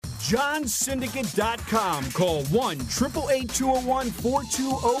johnsyndicate.com. Call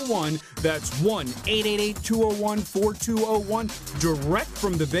 1-888-201-4201. That's 1-888-201-4201. Direct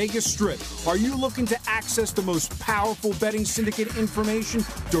from the Vegas Strip. Are you looking to access the most powerful betting syndicate information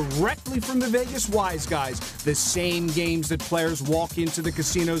directly from the Vegas Wise Guys? The same games that players walk into the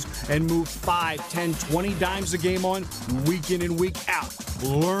casinos and move 5, 10, 20 dimes a game on week in and week out.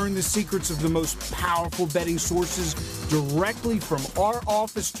 Learn the secrets of the most powerful betting sources directly from our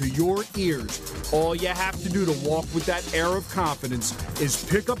office to your ears. All you have to do to walk with that air of confidence is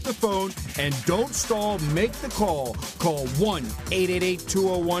pick up the phone and don't stall. Make the call. Call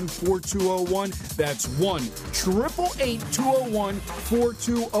 1-888-201-4201. That's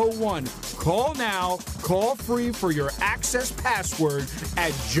 1-888-201-4201. Call now. Call free for your access password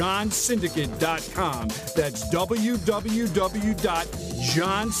at johnsyndicate.com. That's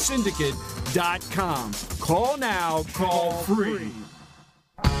www.johnsyndicate.com. Call now. Call free.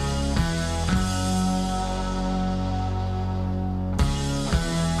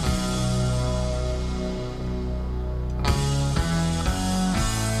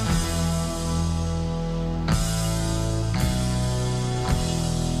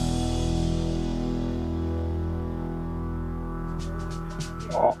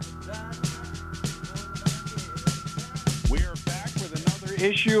 We're back with another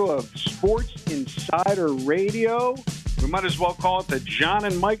issue of Sports Insider Radio. We might as well call it the John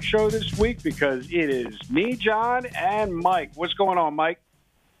and Mike Show this week because it is me, John, and Mike. What's going on, Mike?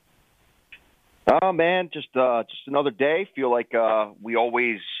 Oh, man, just another day. Feel like we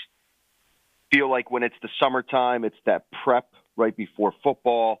always feel like when it's the summertime, it's that prep right before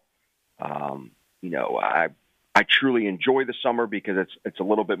football. I truly enjoy the summer because it's a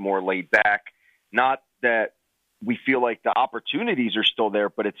little bit more laid back. Not that we feel like the opportunities are still there,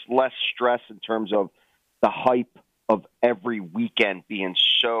 but it's less stress in terms of the hype of every weekend being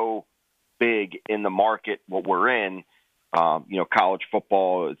so big in the market, what we're in. College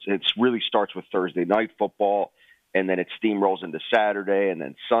football, it really starts with Thursday night football, and then it steamrolls into Saturday, and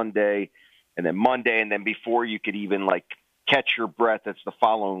then Sunday, and then Monday, and then before you could even, catch your breath, it's the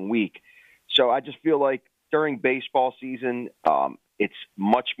following week. So I just feel like during baseball season, it's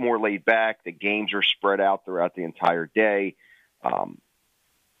much more laid back. The games are spread out throughout the entire day.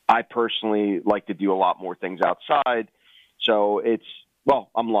 I personally like to do a lot more things outside. So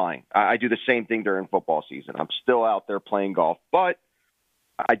I'm lying. I do the same thing during football season. I'm still out there playing golf, but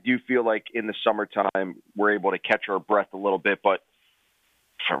I do feel like in the summertime, we're able to catch our breath a little bit, but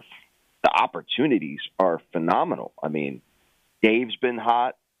the opportunities are phenomenal. I mean, Dave's been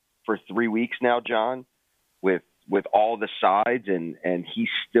hot for 3 weeks now, John, with all the sides, and he's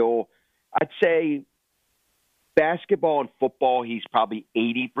still, I'd say, basketball and football, he's probably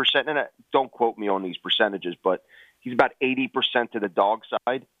 80%, and don't quote me on these percentages, but he's about 80% to the dog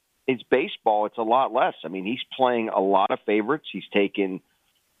side. It's baseball, it's a lot less. I mean, he's playing a lot of favorites. He's taken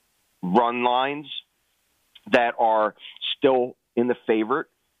run lines that are still in the favorite.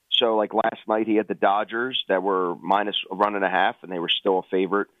 So, last night, he had the Dodgers that were minus a run and a half, and they were still a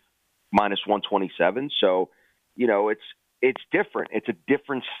favorite, minus 127. So, it's different. It's a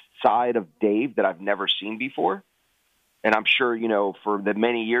different side of Dave that I've never seen before. And I'm sure, for the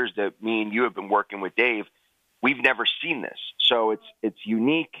many years that me and you have been working with Dave, we've never seen this. So it's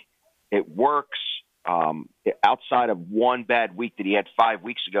unique. It works. Outside of one bad week that he had 5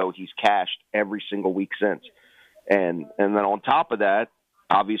 weeks ago, he's cashed every single week since. And then on top of that,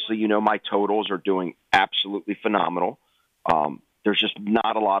 obviously, my totals are doing absolutely phenomenal. There's just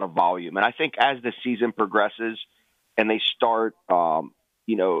not a lot of volume. And I think as the season progresses and they start, they're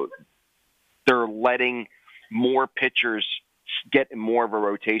letting more pitchers get more of a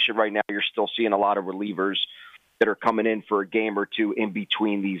rotation. Right now, you're still seeing a lot of relievers that are coming in for a game or two in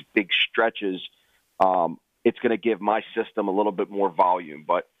between these big stretches. It's going to give my system a little bit more volume.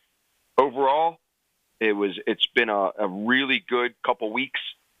 But overall, it's been a really good couple weeks.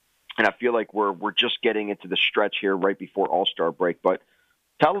 And I feel like we're just getting into the stretch here right before All-Star break. But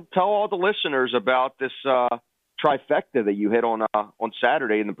tell all the listeners about this trifecta that you hit on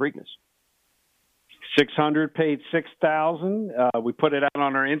Saturday in the Preakness. 600 paid 6,000. We put it out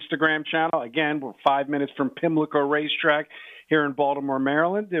on our Instagram channel. Again, we're 5 minutes from Pimlico Racetrack here in Baltimore,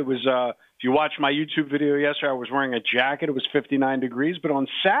 Maryland. It was, if you watched my YouTube video yesterday, I was wearing a jacket. It was 59 degrees. But on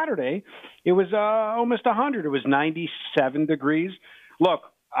Saturday, it was almost 100. It was 97 degrees. Look,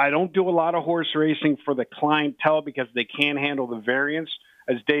 I don't do a lot of horse racing for the clientele because they can't handle the variance.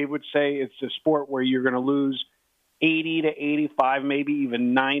 As Dave would say, it's a sport where you're going to lose 80 to 85, maybe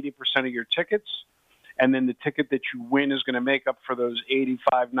even 90% of your tickets. And then the ticket that you win is going to make up for those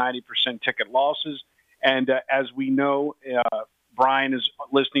 85, 90% ticket losses. And as we know, Brian is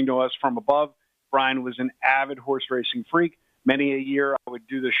listening to us from above. Brian was an avid horse racing freak. Many a year I would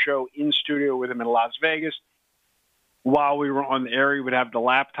do the show in studio with him in Las Vegas. While we were on the air, he would have the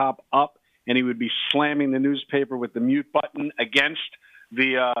laptop up, and he would be slamming the newspaper with the mute button against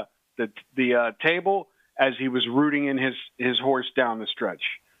the table as he was rooting in his horse down the stretch.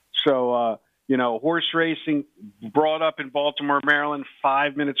 So, horse racing brought up in Baltimore, Maryland,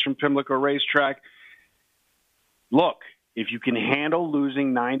 5 minutes from Pimlico Racetrack. Look, if you can handle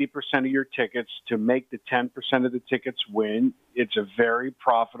losing 90% of your tickets to make the 10% of the tickets win, it's a very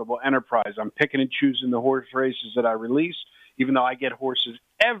profitable enterprise. I'm picking and choosing the horse races that I release, even though I get horses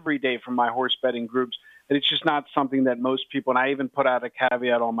every day from my horse betting groups. And it's just not something that most people, and I even put out a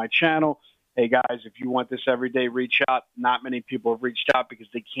caveat on my channel, hey guys, if you want this every day, reach out. Not many people have reached out because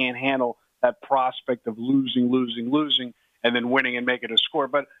they can't handle that prospect of losing, and then winning and making a score.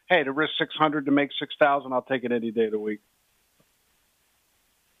 But hey, to risk 600 to make 6,000, I'll take it any day of the week.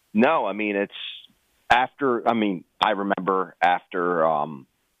 No, I mean, it's after, I remember after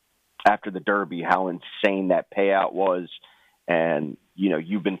the Derby, how insane that payout was. And,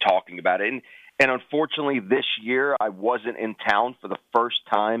 you've been talking about it. And unfortunately this year I wasn't in town for the first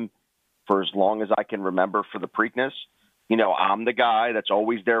time for as long as I can remember for the Preakness. I'm the guy that's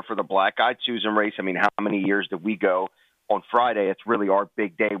always there for the Black-Eyed Susan race. I mean, how many years did we go on Friday? It's really our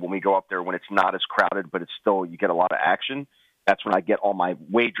big day when we go up there when it's not as crowded, but it's still, you get a lot of action. That's when I get all my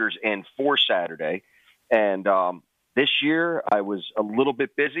wagers in for Saturday. And this year I was a little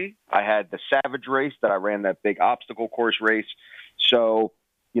bit busy. I had the Savage race that I ran, that big obstacle course race. So,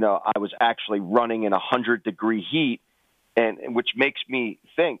 I was actually running in 100-degree heat, and which makes me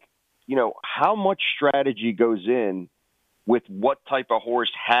think, how much strategy goes in with what type of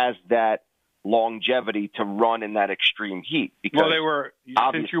horse has that longevity to run in that extreme heat? Because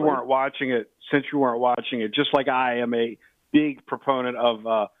since you weren't watching it, just like I am a big proponent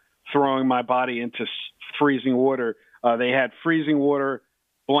of throwing my body into freezing water. They had freezing water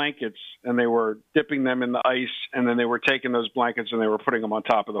blankets, and they were dipping them in the ice, and then they were taking those blankets and they were putting them on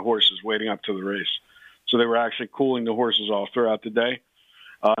top of the horses waiting up to the race. So they were actually cooling the horses off throughout the day.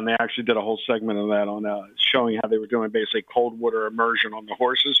 And they actually did a whole segment of that on showing how they were doing basically cold water immersion on the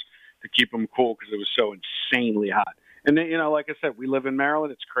horses to keep them cool because it was so insanely hot. And then, like I said, we live in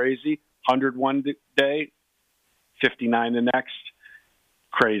Maryland. It's crazy. 101 day, 59 the next.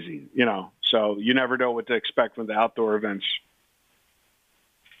 Crazy, So you never know what to expect with the outdoor events.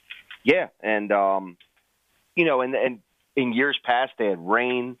 Yeah, and, and in years past they had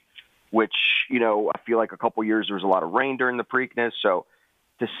rain, which, I feel like a couple years there was a lot of rain during the Preakness. So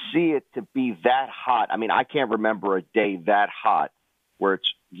to see it to be that hot, I can't remember a day that hot where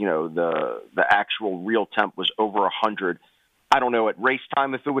it's, the actual real temp was over 100. I don't know at race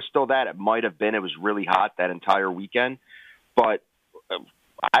time if it was still that. It might have been. It was really hot that entire weekend. But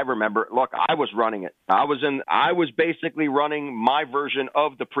I remember, look, I was running it. I was basically running my version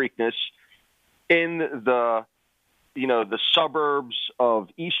of the Preakness in the suburbs of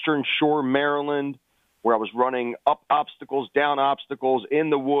Eastern Shore, Maryland, where I was running up obstacles, down obstacles, in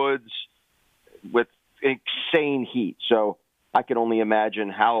the woods with insane heat. So I can only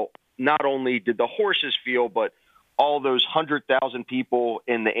imagine how not only did the horses feel, but all those 100,000 people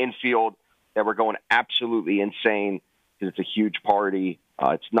in the infield that were going absolutely insane because it's a huge party.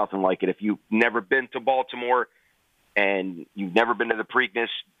 It's nothing like it. If you've never been to Baltimore and you've never been to the Preakness,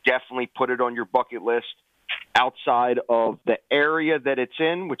 definitely put it on your bucket list. Outside of the area that it's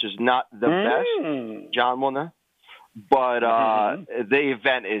in, which is not the best, John will know. But the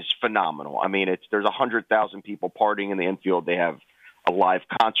event is phenomenal. There's 100,000 people partying in the infield. They have a live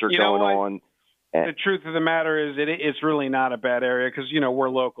concert going on. The truth of the matter is it's really not a bad area because, we're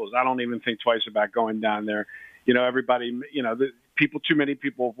locals. I don't even think twice about going down there. Everybody, too many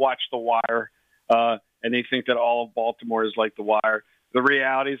people have watched The Wire, and they think that all of Baltimore is like The Wire. The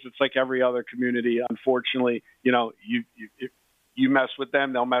reality is it's like every other community. Unfortunately, you mess with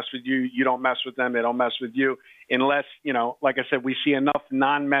them, they'll mess with you. You don't mess with them, they don't mess with you. Unless, like I said, we see enough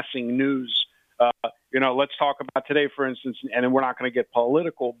non-messing news. Let's talk about today, for instance, and we're not going to get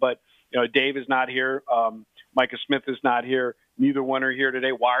political, but, Dave is not here. Micah Smith is not here. Neither one are here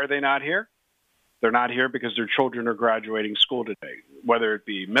today. Why are they not here? They're not here because their children are graduating school today, whether it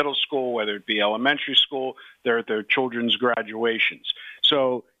be middle school, whether it be elementary school. They're at their children's graduations.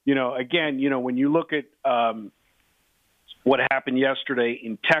 So, again, when you look at what happened yesterday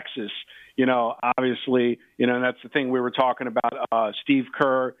in Texas, obviously, and that's the thing we were talking about, Steve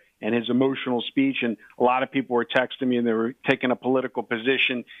Kerr and his emotional speech, and a lot of people were texting me and they were taking a political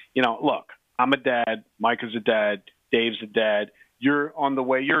position. Look, I'm a dad, Mike is a dad, Dave's a dad. You're on the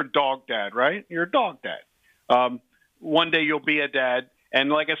way. You're a dog dad, right? You're a dog dad. one day you'll be a dad. And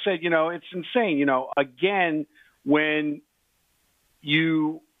like I said, it's insane. Again, when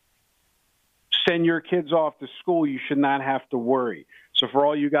you send your kids off to school, you should not have to worry. So for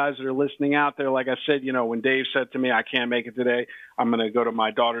all you guys that are listening out there, like I said, when Dave said to me, I can't make it today, I'm going to go to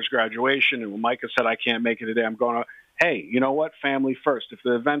my daughter's graduation. And when Micah said, I can't make it today, I'm going to, hey, you know what? Family first. If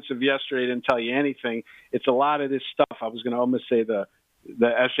the events of yesterday didn't tell you anything, it's a lot of this stuff. I was going to almost say the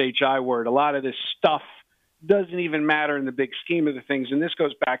SHI word. A lot of this stuff doesn't even matter in the big scheme of the things. And this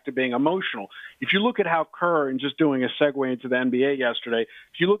goes back to being emotional. If you look at how Kerr, and just doing a segue into the NBA yesterday,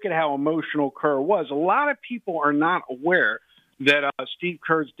 if you look at how emotional Kerr was, a lot of people are not aware that Steve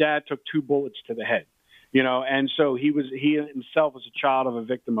Kerr's dad took 2 bullets to the head. And so he himself was a child of a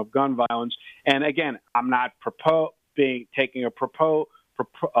victim of gun violence. And again, I'm not taking a pro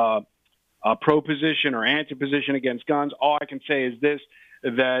position or anti position against guns. All I can say is this,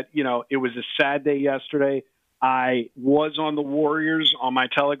 that, it was a sad day yesterday. I was on the Warriors on my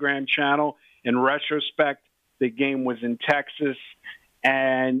Telegram channel. In retrospect, the game was in Texas,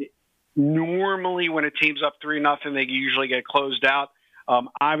 and normally when a team's up 3-0, they usually get closed out.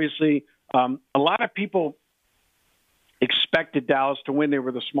 Obviously, a lot of people expected Dallas to win. They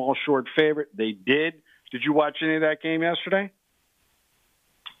were the small, short favorite. They did. Did you watch any of that game yesterday?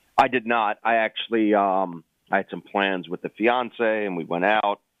 I did not. I actually I had some plans with the fiance, and we went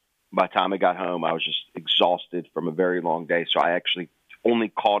out. By the time I got home, I was just exhausted from a very long day. So I actually only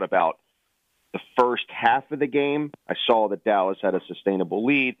caught about the first half of the game. I saw that Dallas had a sustainable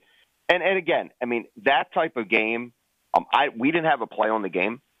lead. And again, I mean, that type of game, we didn't have a play on the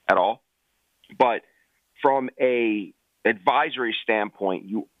game at all. But from a advisory standpoint,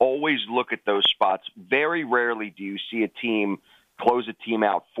 you always look at those spots. Very rarely do you see a team close a team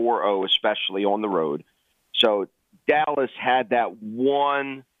out 4-0, especially on the road. So Dallas had that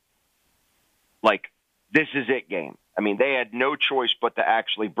one, this is it game. I mean, they had no choice but to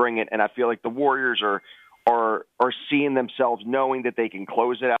actually bring it, and I feel like the Warriors are seeing themselves knowing that they can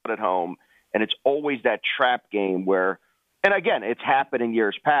close it out at home, and it's always that trap game where, and again, it's happened in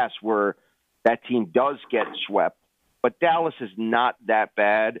years past where that team does get swept, but Dallas is not that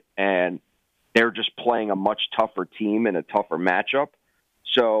bad, and they're just playing a much tougher team in a tougher matchup.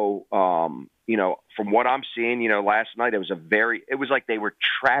 So, from what I'm seeing, last night it was like they were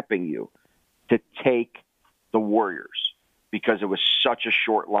trapping you to take the Warriors because it was such a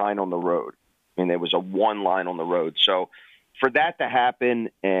short line on the road. I mean, there was a 1 line on the road. So for that to happen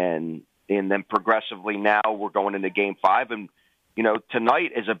and then progressively now we're going into Game 5, and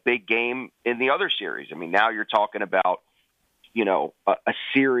tonight is a big game in the other series. I mean, now you're talking about a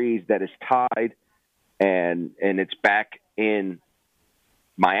series that is tied and it's back in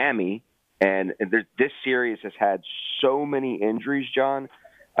Miami, and this series has had so many injuries, John.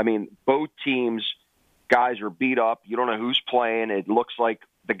 I mean, both teams, guys are beat up. You don't know who's playing. It looks like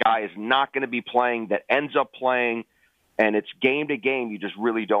the guy is not going to be playing that ends up playing, and it's game to game. You just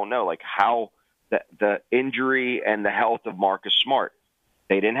really don't know, how the injury and the health of Marcus Smart.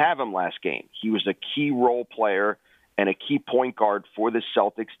 They didn't have him last game. He was a key role player and a key point guard for the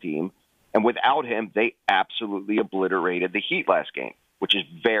Celtics team, and without him, they absolutely obliterated the Heat last game, which is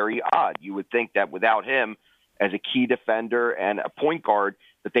very odd. You would think that without him as a key defender and a point guard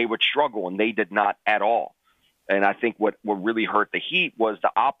that they would struggle, and they did not at all. And I think what really hurt the Heat was the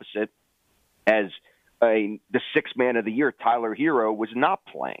opposite, as the 6th man of the year, Tyler Hero, was not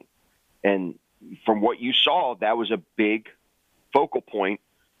playing. And from what you saw, that was a big focal point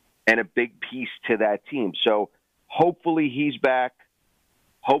and a big piece to that team. So hopefully he's back.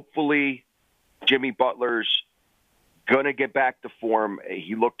 Hopefully Jimmy Butler's going to get back to form.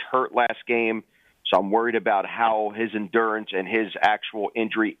 He looked hurt last game, so I'm worried about how his endurance and his actual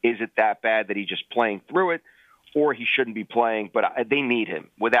injury, is it that bad that he's just playing through it, or he shouldn't be playing, but they need him.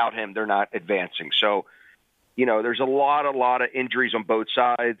 Without him, they're not advancing. So, there's a lot of injuries on both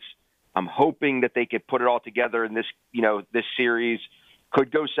sides. I'm hoping that they could put it all together in this, this series could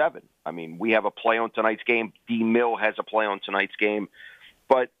go 7. I mean, we have a play on tonight's game. D. Mill has a play on tonight's game.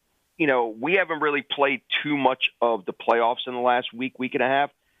 But, we haven't really played too much of the playoffs in the last week and a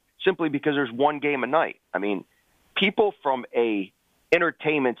half, simply because there's one game a night. I mean, people from a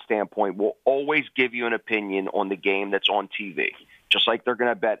entertainment standpoint will always give you an opinion on the game that's on TV, just like they're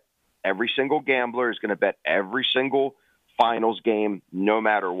going to bet every single gambler is going to bet every single finals game, no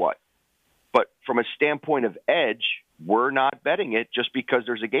matter what. But from a standpoint of edge, we're not betting it just because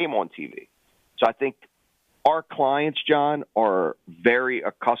there's a game on TV. So I think our clients, John, are very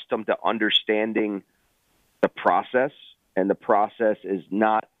accustomed to understanding the process, and the process is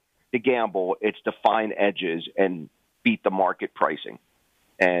not to gamble, it's to find edges and beat the market pricing.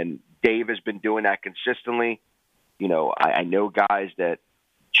 And Dave has been doing that consistently. I know guys that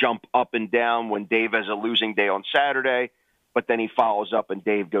jump up and down when Dave has a losing day on Saturday, but then he follows up and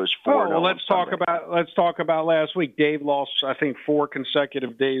Dave goes 4-0. Well, let's talk about last week. Dave lost, I think, 4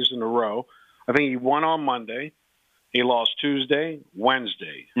 consecutive days in a row. I think he won on Monday. He lost Tuesday,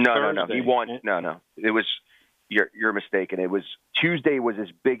 Wednesday, Thursday. No. He won. No. It was you're mistaken. It was Tuesday was his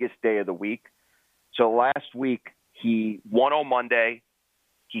biggest day of the week. So last week he won on Monday.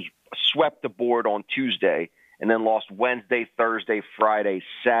 He swept the board on Tuesday, and then lost Wednesday, Thursday, Friday,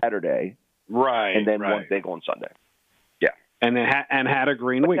 Saturday. Right. And then won big on Sunday. Yeah. And then had a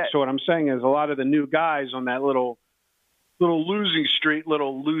green week. So what I'm saying is a lot of the new guys on that little losing streak,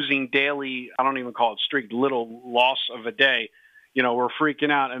 little losing daily, I don't even call it streak, little loss of a day, we're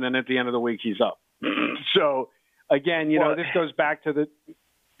freaking out. And then at the end of the week, he's up. So, again, this goes back to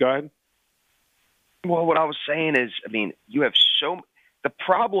go ahead. Well, what I was saying is, you have the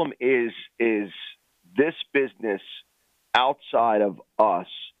problem is this business outside of us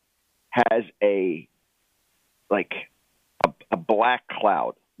has a black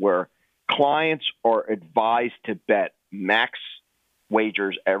cloud where clients are advised to bet max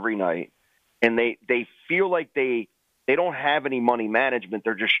wagers every night, and they feel like they don't have any money management.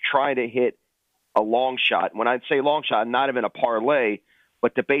 They're just trying to hit a long shot. When I say long shot, not even a parlay,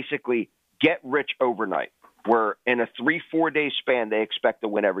 but to basically get rich overnight, where in a 3-4 day span they expect to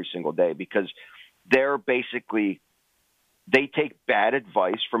win every single day because they take bad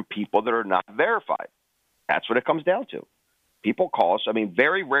advice from people that are not verified. That's what it comes down to. People call us.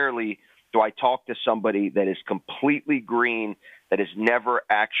 Very rarely do I talk to somebody that is completely green, that has never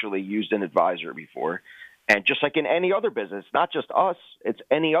actually used an advisor before. And just like in any other business, not just us, it's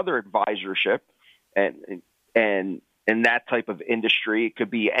any other advisorship and in that type of industry, it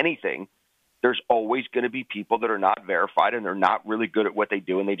could be anything. There's always going to be people that are not verified and they're not really good at what they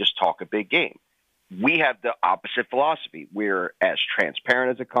do and they just talk a big game. We have the opposite philosophy. We're as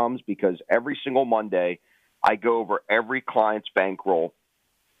transparent as it comes because every single Monday I go over every client's bankroll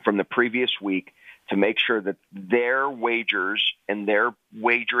from the previous week to make sure that their wagers and their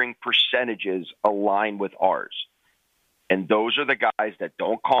wagering percentages align with ours. And those are the guys that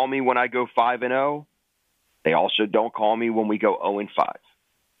don't call me when I go 5-0. They also don't call me when we go 0-5,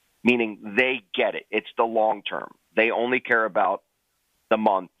 meaning they get it. It's the long term. They only care about the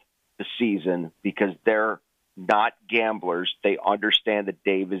month, the season, because they're not gamblers. They understand that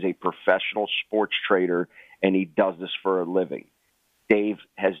Dave is a professional sports trader and he does this for a living. Dave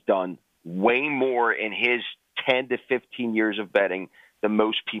has done way more in his 10 to 15 years of betting than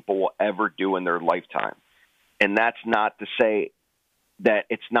most people will ever do in their lifetime. And that's not to say that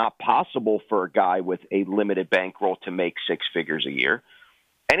it's not possible for a guy with a limited bankroll to make 6 figures a year.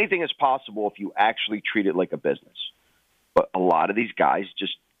 Anything is possible if you actually treat it like a business. But a lot of these guys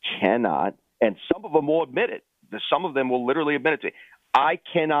just cannot, and some of them will admit it. Some of them will literally admit it to me. I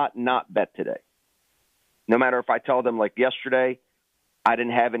cannot not bet today. No matter if I tell them, like yesterday, I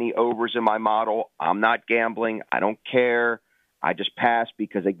didn't have any overs in my model. I'm not gambling. I don't care. I just pass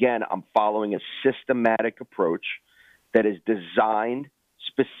because, again, I'm following a systematic approach that is designed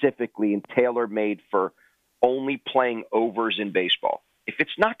specifically and tailor-made for only playing overs in baseball. If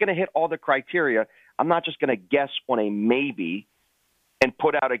it's not going to hit all the criteria, I'm not just going to guess on a maybe and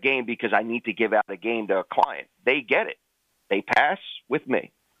put out a game because I need to give out a game to a client. They get it. They pass with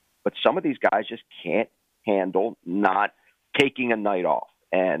me. But some of these guys just can't handle not taking a night off.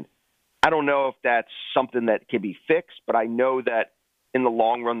 And I don't know if that's something that can be fixed, but I know that in the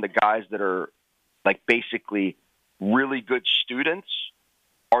long run, the guys that are like basically really good students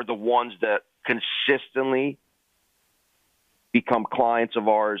are the ones that consistently become clients of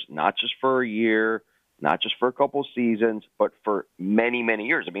ours, not just for a year, not just for a couple seasons, but for many, many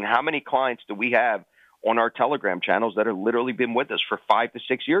years. How many clients do we have on our Telegram channels that have literally been with us for 5 to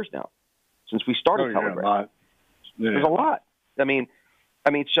 6 years now since we started Telegram? A lot. Yeah. There's a lot.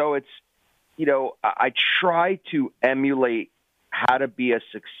 So it's, I try to emulate how to be a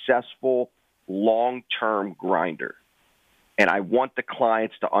successful long-term grinder. And I want the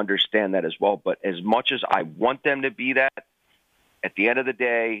clients to understand that as well. But as much as I want them to be that, at the end of the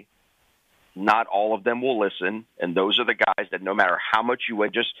day, not all of them will listen. And those are the guys that no matter how much you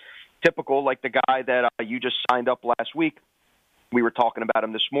would, just typical, like the guy that you just signed up last week. We were talking about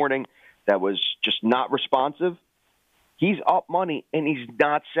him this morning that was just not responsive. He's up money, and he's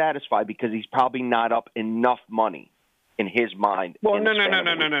not satisfied because he's probably not up enough money in his mind. Well,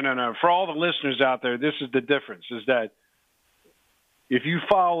 no. For all the listeners out there, this is the difference, is that if you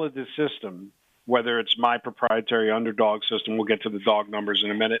follow the system, whether it's my proprietary underdog system, we'll get to the dog numbers in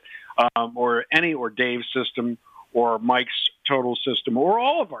a minute, or Dave's system, or Mike's total system or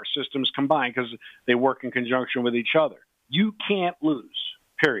all of our systems combined because they work in conjunction with each other. You can't lose,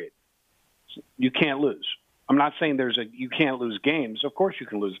 period. You can't lose. I'm not saying you can't lose games. Of course you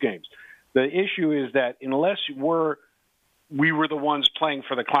can lose games. The issue is that unless we were the ones playing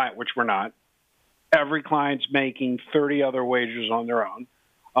for the client, which we're not, every client's making 30 other wagers on their own.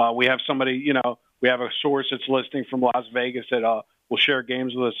 We have somebody, we have a source that's listening from Las Vegas that will share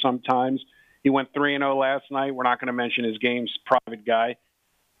games with us sometimes. He went 3-0 last night. We're not going to mention his games, private guy.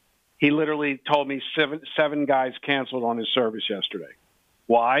 He literally told me seven guys canceled on his service yesterday.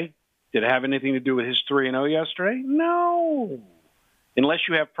 Why? Did it have anything to do with his 3-0 yesterday? No. Unless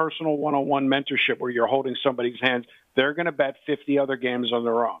you have personal one-on-one mentorship where you're holding somebody's hands, they're going to bet 50 other games on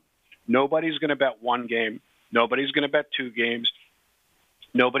their own. Nobody's going to bet one game. Nobody's going to bet two games.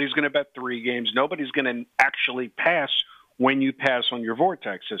 Nobody's going to bet three games. Nobody's going to actually pass when you pass on your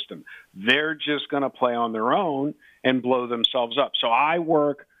Vortex system. They're just going to play on their own and blow themselves up. So I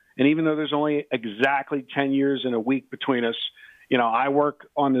work, and even though there's only exactly 10 years and a week between us, I work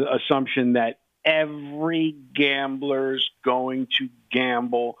on the assumption that every gambler's going to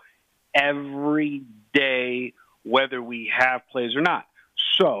gamble every day, whether we have plays or not.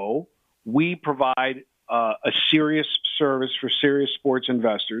 So we provide a serious service for serious sports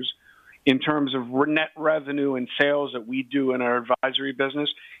investors. In terms of net revenue and sales that we do in our advisory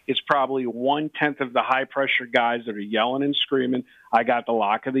business, it's probably 1/10 of the high-pressure guys that are yelling and screaming, I got the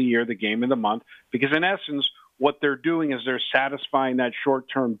lock of the year, the game of the month, because in essence, what they're doing is they're satisfying that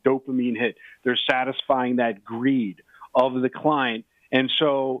short-term dopamine hit. They're satisfying that greed of the client. And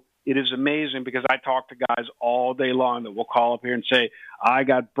so it is amazing because I talk to guys all day long that will call up here and say, I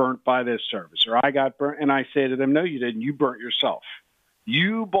got burnt by this service, or I got burnt. And I say to them, no, you didn't. You burnt yourself.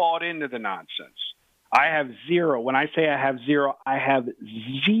 You bought into the nonsense. I have zero. When I say I have zero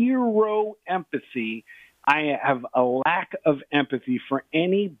empathy. I have a lack of empathy for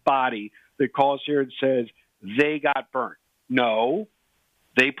anybody that calls here and says they got burnt. No,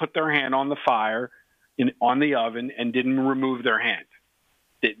 they put their hand on the fire, on the oven, and didn't remove their hand.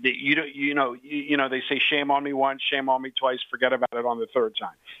 They say shame on me once, shame on me twice, forget about it on the third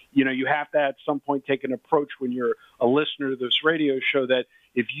time. You have to at some point take an approach when you're a listener to this radio show that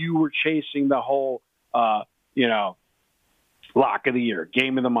if you were chasing the whole, lock of the year,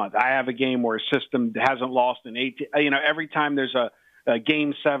 game of the month. I have a game where a system hasn't lost in 18. Every time there's a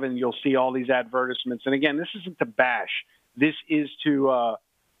game 7, you'll see all these advertisements. And again, this isn't to bash. This is to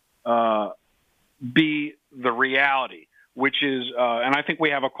be the reality. Which is, and I think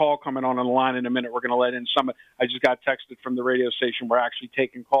we have a call coming on the line in a minute. We're going to let in some. I just got texted from the radio station. We're actually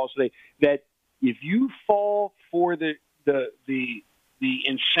taking calls today. That if you fall for the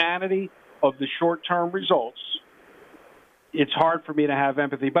insanity of the short-term results, it's hard for me to have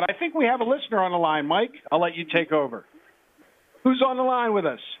empathy. But I think we have a listener on the line, Mike. I'll let you take over. Who's on the line with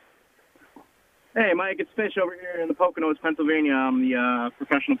us? Hey, Mike, it's Fish over here in the Poconos, Pennsylvania. I'm the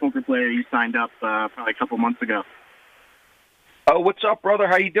professional poker player you signed up probably a couple months ago. Oh, what's up, brother?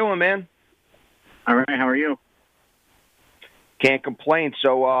 How you doing, man? All right, how are you? Can't complain.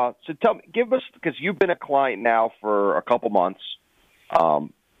 So tell me, give us, because you've been a client now for a couple months.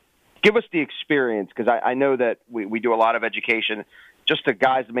 Give us the experience, because I know that we do a lot of education. Just to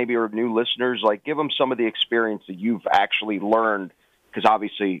guys that maybe are new listeners, give them some of the experience that you've actually learned, because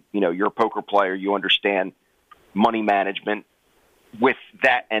obviously, you're a poker player, you understand money management with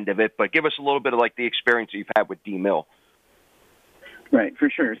that end of it. But give us a little bit of the experience that you've had with D-Mill. Right, for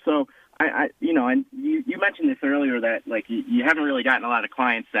sure. So, and you mentioned this earlier that you haven't really gotten a lot of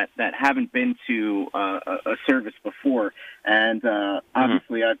clients that haven't been to a service before, and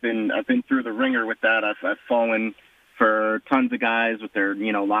obviously I've been through the ringer with that. I've fallen for tons of guys with their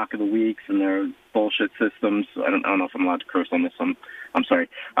lock of the weeks and their bullshit systems. I don't know if I'm allowed to curse on this. I'm sorry.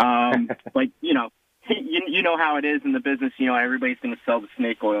 You know how it is in the business. Everybody's going to sell the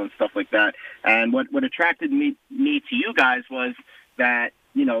snake oil and stuff like that. And what attracted me to you guys was that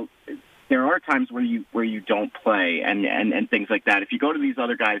there are times where you don't play and things like that. If you go to these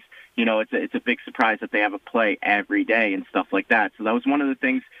other guys, it's a big surprise that they have a play every day and stuff like that. So that was one of the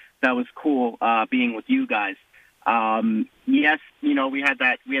things that was cool being with you guys. Yes, we had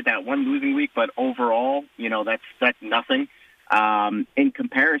that one losing week, but overall, that's nothing. In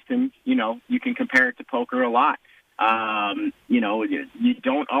comparison, you can compare it to poker a lot. You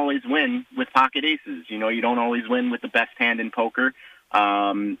don't always win with pocket aces. You don't always win with the best hand in poker.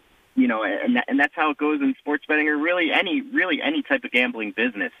 And that's how it goes in sports betting or really any type of gambling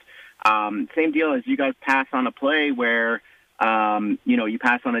business. Same deal as you guys pass on a play where, you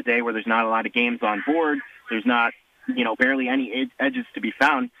pass on a day where there's not a lot of games on board. There's not, barely any edges to be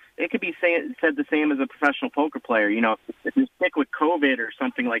found. it could be said the same as a professional poker player. You know, if you stick with COVID or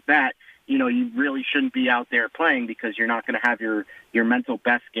something like that, you know, you really shouldn't be out there playing because you're not going to have your mental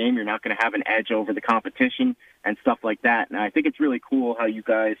best game. You're not going to have an edge over the competition and stuff like that. And I think it's really cool how you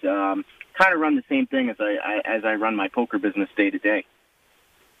guys kind of run the same thing as I run my poker business day to day.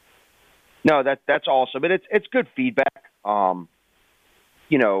 No, that's awesome. And it's good feedback.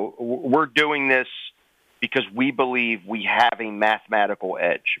 You know, we're doing this because we believe we have a mathematical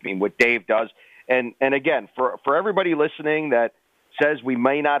edge. I mean, what Dave does, and again, for everybody listening that says we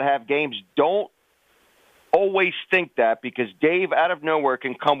may not have games, don't always think that, because Dave out of nowhere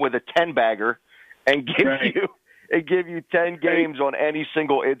can come with a 10-bagger and give you 10 games on any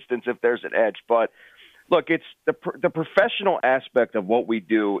single instance if there's an edge. But look, it's the professional aspect of what we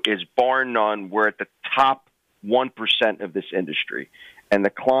do is bar none. We're at the top 1% of this industry. And the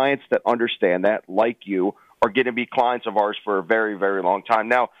clients that understand that, like you, are going to be clients of ours for a very, very long time.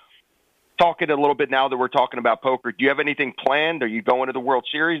 Now, talking a little bit now that we're talking about poker, do you have anything planned? Are you going to the World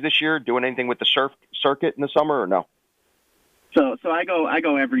Series this year? Doing anything with the circuit in the summer, or no? So I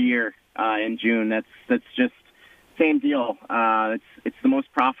go every year in June. That's just same deal. It's the most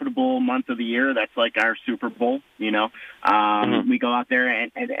profitable month of the year. That's like our Super Bowl, you know. We go out there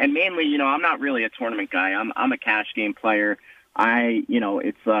and mainly, you know, I'm not really a tournament guy. I'm a cash game player.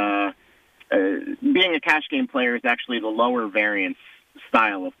 It's being a cash game player is actually the lower variance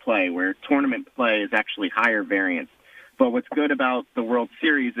style of play, where tournament play is actually higher variance. But what's good about the World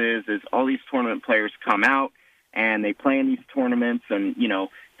Series is all these tournament players come out and they play in these tournaments, and, you know,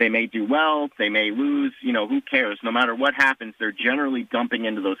 they may do well, they may lose, you know, who cares? No matter what happens, they're generally dumping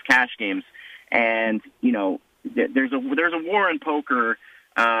into those cash games. And, you know, there's a war in poker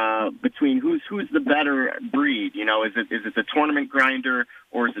between who's the better breed. You know, is it the tournament grinder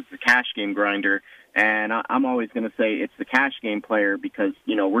or is it the cash game grinder? And I'm always going to say it's the cash game player, because,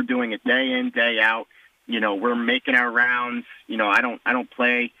 you know, we're doing it day in, day out. You know, we're making our rounds. You know, I don't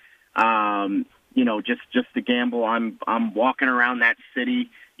play, you know, just to gamble. I'm walking around that city,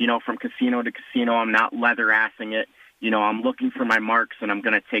 you know, from casino to casino. I'm not leather assing it. You know, I'm looking for my marks and I'm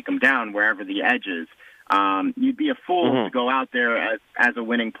going to take them down wherever the edge is. You'd be a fool to go out there as a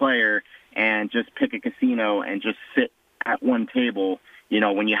winning player and just pick a casino and just sit at one table, you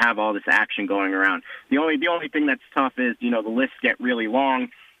know, when you have all this action going around. The only thing that's tough is, you know, the lists get really long,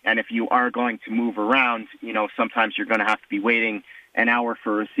 and if you are going to move around, you know, sometimes you're going to have to be waiting an hour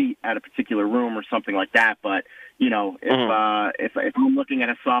for a seat at a particular room or something like that. But, you know, if I'm looking at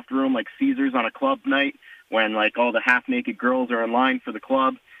a soft room like Caesars on a club night, when like all the half-naked girls are in line for the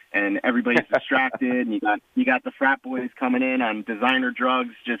club and everybody's distracted, and you got the frat boys coming in on designer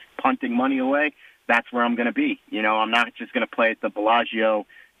drugs, just punting money away, that's where I'm going to be. You know, I'm not just going to play at the Bellagio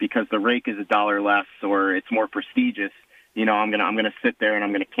because the rake is $1 less or it's more prestigious. You know, I'm gonna sit there and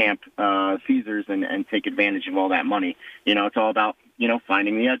I'm gonna camp Caesars and take advantage of all that money. You know, it's all about, you know,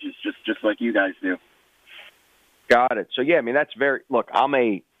 finding the edges, just like you guys do. Got it. So yeah, I mean, that's I'm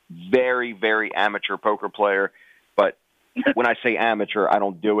a very, very amateur poker player, but when I say amateur, I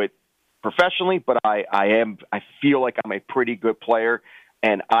don't do it professionally, but I feel like I'm a pretty good player,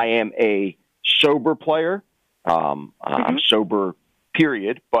 and I am a sober player. I'm sober,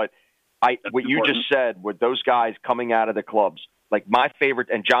 period, but what you just said with those guys coming out of the clubs, like my favorite,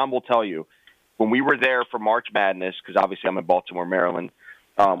 and John will tell you, when we were there for March Madness, because obviously I'm in Baltimore, Maryland,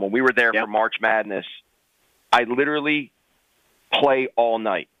 when we were there for March Madness, I literally play all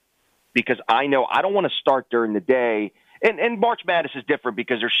night because I know I don't want to start during the day. And March Madness is different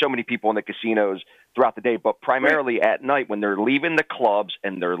because there's so many people in the casinos throughout the day, but primarily at night when they're leaving the clubs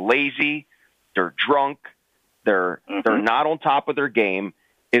and they're lazy, they're drunk, they're not on top of their game,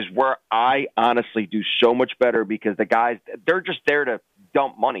 is where I honestly do so much better, because the guys, they're just there to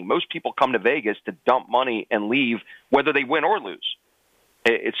dump money. Most people come to Vegas to dump money and leave, whether they win or lose.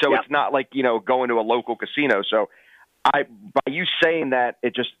 It's not like, you know, going to a local casino. So by you saying that,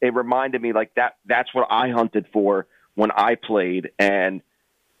 it reminded me like that's what I hunted for when I played. And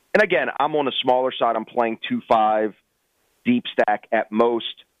again, I'm on the smaller side. I'm playing 2-5 deep stack at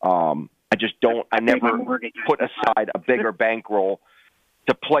most. I never put aside a bigger bankroll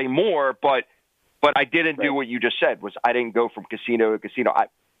to play more, but I didn't do what you just said. Was I didn't go from casino to casino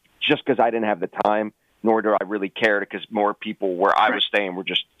just because I didn't have the time, nor do I really care, because more people where I was staying were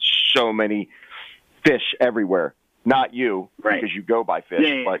just so many fish everywhere. Not you, because you go by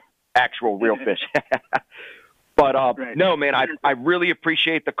fish, but actual real fish. But no, man, I really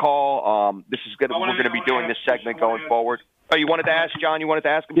appreciate the call. We're gonna be doing this segment going forward. Oh, you wanted to ask, John? You wanted to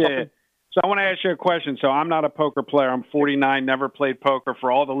ask him something? So I want to ask you a question. So I'm not a poker player. I'm 49, never played poker.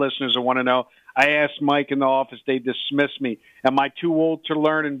 For all the listeners who want to know, I asked Mike in the office. They dismissed me. Am I too old to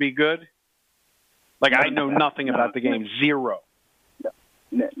learn and be good? Like, I know nothing about the game. Zero.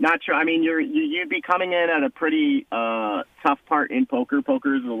 Not sure. I mean, you'd be coming in at a pretty tough part in poker.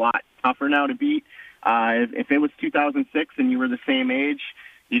 Poker is a lot tougher now to beat. If it was 2006 and you were the same age,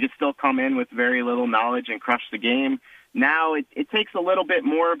 you could still come in with very little knowledge and crush the game. Now it takes a little bit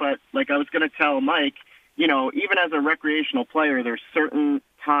more, but like I was going to tell Mike, even as a recreational player, there's certain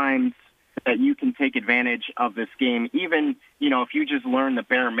times that you can take advantage of this game, even, if you just learn the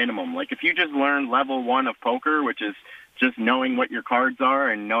bare minimum. Like if you just learn level 1 of poker, which is just knowing what your cards are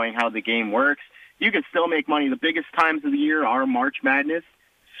and knowing how the game works, you can still make money. The biggest times of the year are March Madness,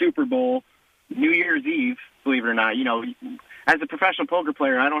 Super Bowl, New Year's Eve, believe it or not. As a professional poker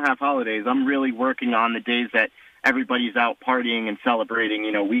player, I don't have holidays. I'm really working on the days that everybody's out partying and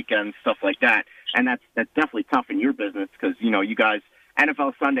celebrating, weekends, stuff like that. And that's definitely tough in your business because, you guys,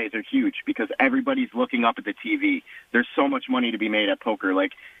 NFL Sundays are huge because everybody's looking up at the TV. There's so much money to be made at poker.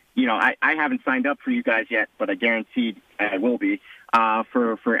 Like, I haven't signed up for you guys yet, but I guaranteed I will be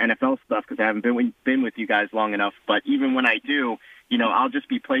for NFL stuff because I haven't been with you guys long enough. But even when I do, I'll just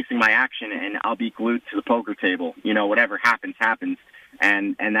be placing my action and I'll be glued to the poker table. Whatever happens, happens.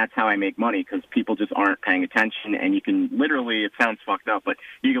 And that's how I make money because people just aren't paying attention. And you can literally, it sounds fucked up, but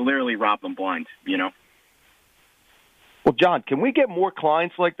you can literally rob them blind, Well, John, can we get more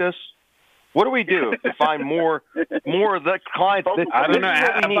clients like this? What do we do to find more of the clients? I don't know.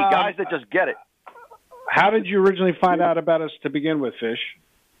 We need guys that just get it. How did you originally find out about us to begin with, Fish?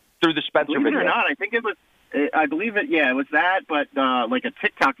 Through the Spencer Believe video. it or not, I think it was. I believe it. Yeah, it was that. But like a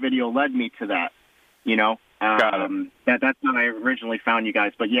TikTok video led me to that. Got it. That's how I originally found you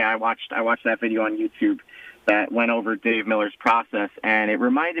guys. But yeah, I watched that video on YouTube that went over Dave Miller's process, and it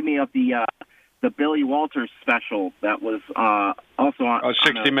reminded me of the Billy Walters special that was also on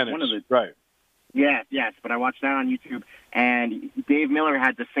 60 Minutes. One of the, right. Yes, but I watched that on YouTube, and Dave Miller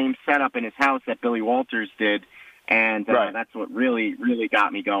had the same setup in his house that Billy Walters did, and right. That's what really, really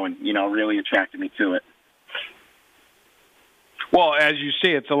got me going, really attracted me to it. Well, as you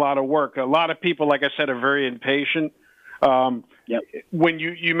see, it's a lot of work. A lot of people, like I said, are very impatient. Yep. When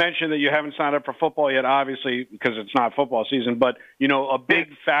you mentioned that you haven't signed up for football yet, obviously, because it's not football season, but, a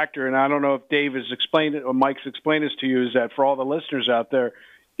big factor, and I don't know if Dave has explained it or Mike's explained this to you, is that for all the listeners out there,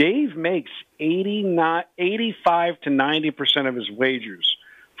 Dave makes 85 to 90% of his wagers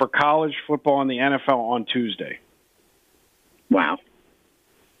for college football and the NFL on Tuesday. Wow.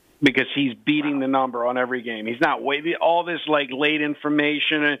 Because he's beating the number on every game. He's not waiting. All this late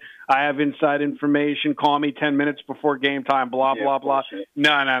information. I have inside information. Call me 10 minutes before game time. Blah blah blah.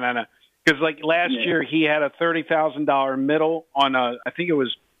 No. Because last year he had a $30,000 middle on I think it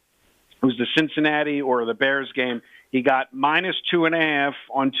was the Cincinnati or the Bears game. He got -2.5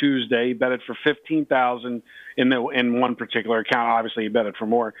 on Tuesday. He bet it for $15,000 in one particular account. Obviously, he bet it for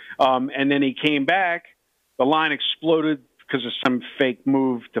more. And then he came back. The line exploded because of some fake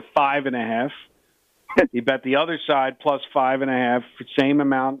move to 5.5. He bet the other side plus 5.5, same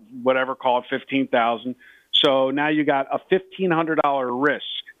amount, whatever, call it 15,000. So now you got a $1,500 risk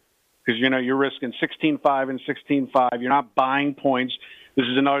because you're risking 16.5 and 16.5. You're not buying points. This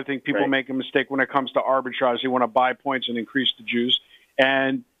is another thing people make a mistake when it comes to arbitrage. They want to buy points and increase the juice,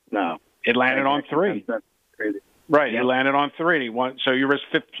 and it landed on 3. That's crazy. Right, it landed on 3. So you risk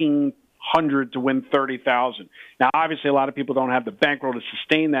 1,500 to win 30,000. Now, obviously, a lot of people don't have the bankroll to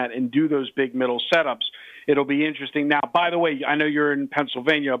sustain that and do those big middle setups. It'll be interesting. Now, by the way, I know you're in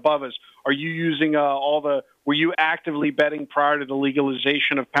Pennsylvania above us. Are you using were you actively betting prior to the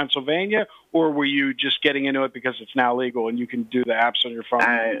legalization of Pennsylvania, or were you just getting into it because it's now legal and you can do the apps on your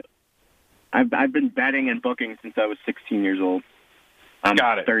phone? I've been betting and booking since I was 16 years old. I'm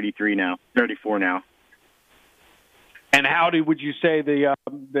 33 now, 34 now. And how would you say has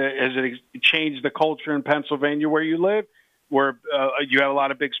it changed the culture in Pennsylvania where you live, where you have a lot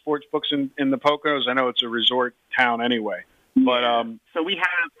of big sports books in the Poconos? I know it's a resort town anyway, but so we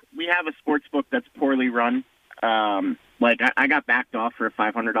have a sports book that's poorly run. I got backed off for a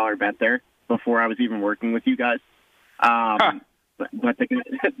 $500 bet there before I was even working with you guys. But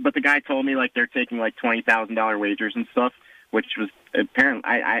the guy told me they're taking $20,000 wagers and stuff, which was apparently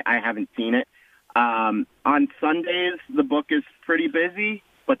I haven't seen it. On Sundays, the book is pretty busy,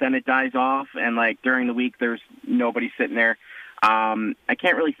 but then it dies off, and during the week, there's nobody sitting there. I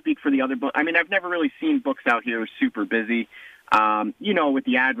can't really speak for the other book. I mean, I've never really seen books out here super busy. With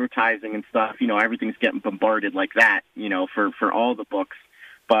the advertising and stuff, everything's getting bombarded like that, for all the books.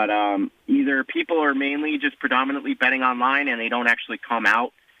 But either people are mainly just predominantly betting online and they don't actually come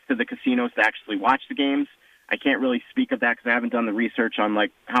out to the casinos to actually watch the games. I can't really speak of that because I haven't done the research on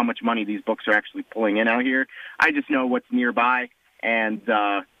like how much money these books are actually pulling in out here. I just know what's nearby, and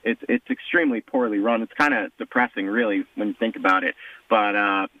it's extremely poorly run. It's kind of depressing, really, when you think about it.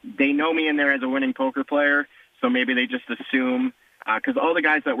 But they know me in there as a winning poker player, so maybe they just assume because all the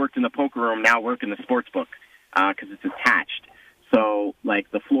guys that worked in the poker room now work in the sports book because it's attached. So,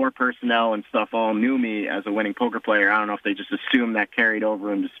 like, the floor personnel and stuff all knew me as a winning poker player. I don't know if they just assumed that carried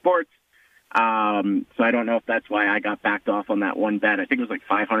over into sports. So I don't know if that's why I got backed off on that one bet. I think it was like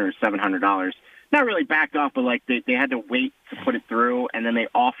 $500 or $700. Not really backed off, but, like, they had to wait to put it through, and then they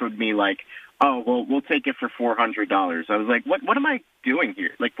offered me, like, oh, well, we'll take it for $400. I was like, what am I doing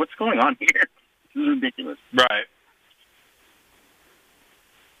here? Like, what's going on here? This is ridiculous. Right.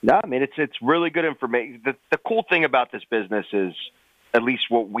 No, I mean, it's really good information. The cool thing about this business is, at least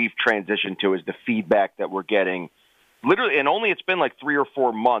what we've transitioned to, is the feedback that we're getting. Literally, and only it's been like 3 or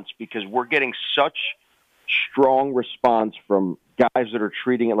 4 months because we're getting such strong response from guys that are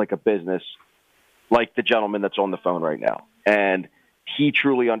treating it like a business, like the gentleman that's on the phone right now. And he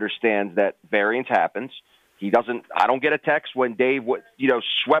truly understands that variance happens. I don't get a text when Dave,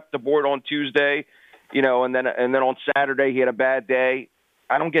 swept the board on Tuesday, and then on Saturday he had a bad day.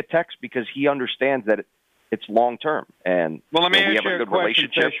 I don't get texts because he understands that it's long term, and well, let me ask we have you a good question,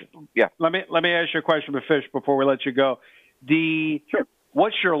 relationship. Fish. Yeah. Let me ask you a question, Fish, before we let you go. Sure.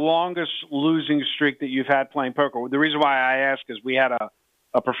 What's your longest losing streak that you've had playing poker? The reason why I ask is we had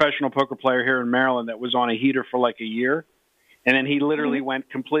a professional poker player here in Maryland that was on a heater for like a year, and then he literally went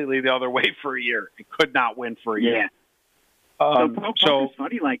completely the other way for a year and could not win for a year. Yeah. Poker's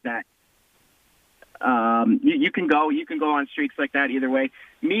funny like that. You can go on streaks like that either way.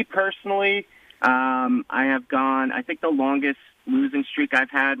 Me personally, I have gone. I think the longest losing streak I've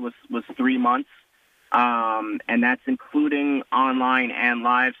had was 3 months, and that's including online and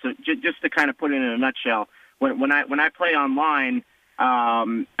live. So just to kind of put it in a nutshell, when I play online,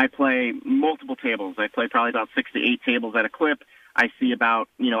 I play multiple tables. I play probably about 6 to 8 tables at a clip. I see about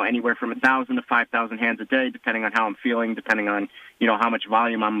anywhere from 1,000 to 5,000 hands a day, depending on how I'm feeling, depending on how much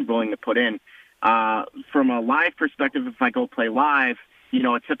volume I'm willing to put in. From a live perspective, if I go play live,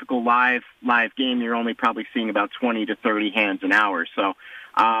 a typical live game, you're only probably seeing about 20 to 30 hands an hour. So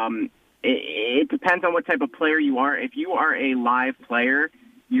it depends on what type of player you are. If you are a live player,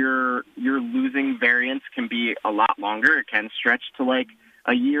 your losing variance can be a lot longer. It can stretch to like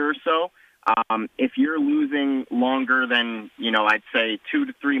a year or so. If you're losing longer than, I'd say 2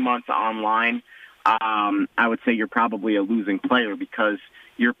 to 3 months online, I would say you're probably a losing player because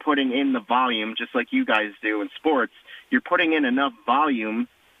you're putting in the volume, just like you guys do in sports. You're putting in enough volume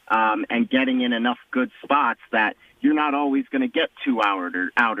and getting in enough good spots that you're not always going to get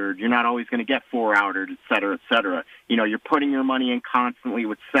 2-outered. You're not always going to get 4-outered, et cetera, et cetera. You're putting your money in constantly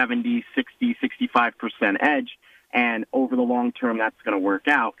with 70, 60, 65% edge, and over the long term, that's going to work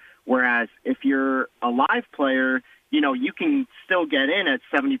out. Whereas if you're a live player, you can still get in at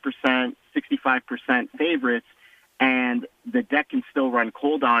 70%, 65% favorites, and the deck can still run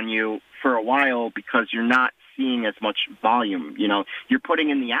cold on you for a while because you're not seeing as much volume. You're putting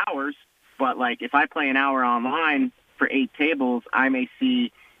in the hours, but like if I play an hour online for 8 tables, I may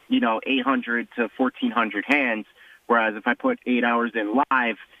see, 800 to 1,400 hands, whereas if I put 8 hours in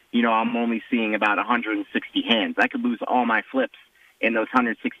live, I'm only seeing about 160 hands. I could lose all my flips in those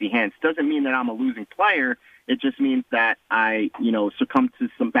 160 hands. Doesn't mean that I'm a losing player. It just means that I, succumb to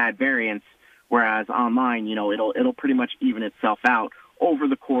some bad variance. Whereas online, it'll pretty much even itself out over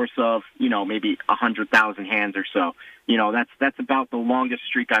the course of, maybe 100,000 hands or so. That's about the longest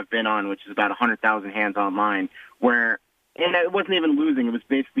streak I've been on, which is about 100,000 hands online. And it wasn't even losing; it was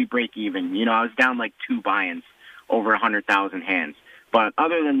basically break even. I was down like 2 buy-ins over 100,000 hands. But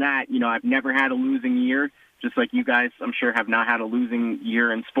other than that, I've never had a losing year. Just like you guys, I'm sure, have not had a losing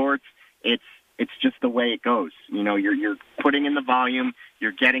year in sports. It's just the way it goes. You're putting in the volume,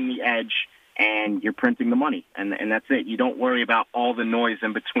 you're getting the edge, and you're printing the money, and that's it. You don't worry about all the noise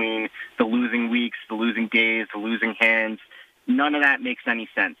in between, the losing weeks, the losing days, the losing hands. None of that makes any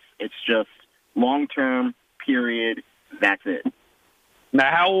sense. It's just long-term, period, that's it. Now,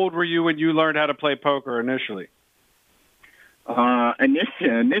 how old were you when you learned how to play poker initially?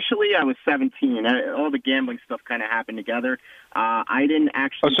 Initially, I was 17. All the gambling stuff kind of happened together. I didn't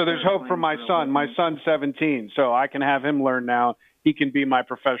actually... Oh, so there's hope for my son. My son's 17, so I can have him learn now. He can be my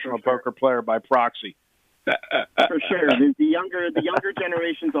professional poker player by proxy. For sure. The younger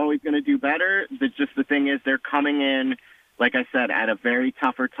generation's always going to do better. The thing is, they're coming in like I said, at a very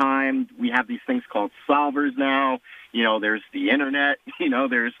tougher time. We have these things called solvers now. There's the internet.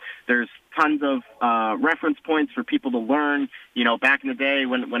 There's tons of reference points for people to learn. Back in the day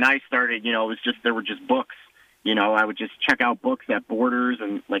when I started, there were just books. I would just check out books at Borders,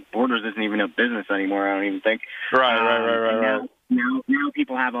 and Borders isn't even a business anymore, I don't even think. Right. Now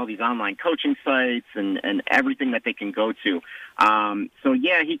people have all these online coaching sites and everything that they can go to. So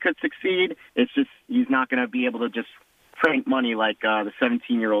yeah, he could succeed. It's just he's not going to be able to just print money like the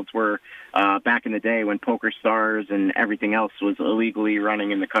 17-year-olds were back in the day when Poker Stars and everything else was illegally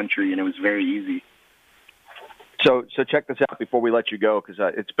running in the country, and it was very easy. So check this out before we let you go,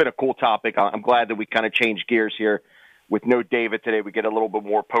 because it's been a cool topic. I'm glad that we kind of changed gears here. With no David today, we get a little bit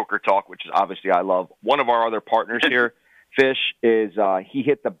more poker talk, which is obviously I love. One of our other partners here, Fish, is he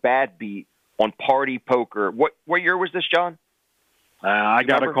hit the bad beat on Party Poker. What year was this, John? I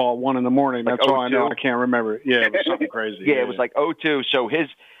got a call at 1 a.m. That's all I know. I can't remember. Yeah, it was something crazy. Yeah, it was like 02. So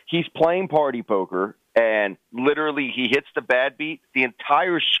he's playing Party Poker, and literally he hits the bad beat. The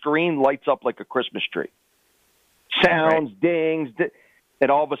entire screen lights up like a Christmas tree. Sounds, dings,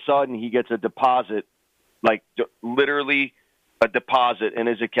 and all of a sudden he gets a deposit, literally a deposit in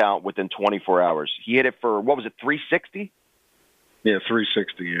his account within 24 hours. He hit it for, what was it, 360? Yeah,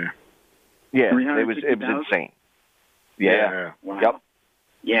 360, yeah. Yeah, it was insane. Yeah. Wow. Yep.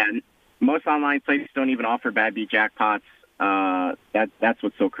 Yeah, most online sites don't even offer bad beat jackpots. That's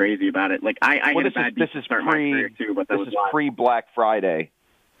what's so crazy about it. I hit a bad beat to start my career too, but this is pre-Black Friday.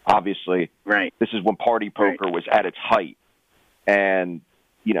 Obviously, right. This is when Party Poker was at its height, and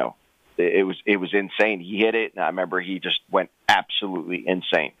it was insane. He hit it, and I remember he just went absolutely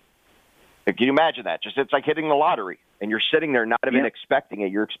insane. Can you imagine that? It's like hitting the lottery, and you're sitting there not even expecting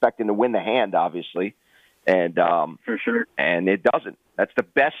it. You're expecting to win the hand, obviously, and for sure. And it doesn't. That's the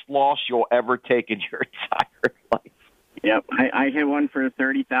best loss you'll ever take in your entire life. Yep, I hit one for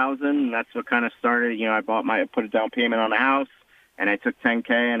 $30,000, and that's what kind of started. I put a down payment on a house. And I took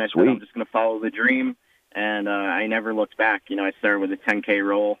 $10K, and I said, I'm just going to follow the dream. And I never looked back. I started with a $10K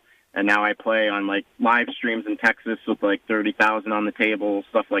roll, and now I play on live streams in Texas with $30,000 on the table,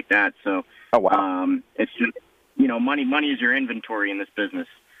 stuff like that. So, it's just money is your inventory in this business.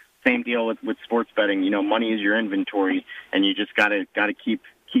 Same deal with sports betting. Money is your inventory, and you just gotta keep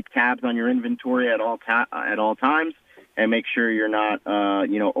tabs on your inventory at all times, and make sure you're not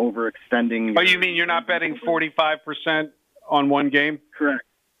overextending. Oh, you mean you're not betting 45%? On one game? Correct.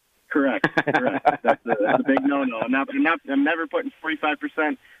 That's a big no-no. I'm never putting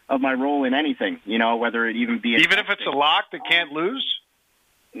 45% of my roll in anything, whether it even be... Even if it's a lock that can't lose?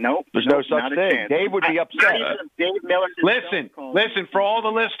 Nope. There's no such thing. Dave would be upset. Dave Miller Listen, for all the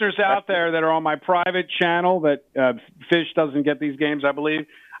listeners out there that are on my private channel that Fish doesn't get these games, I believe,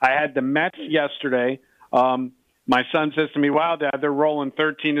 I had the Mets yesterday. My son says to me, wow, Dad, they're rolling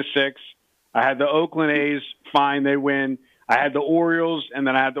 13-6. I had the Oakland A's, fine, they win. I had the Orioles, and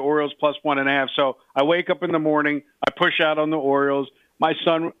then I had the Orioles plus 1.5. So I wake up in the morning, I push out on the Orioles. My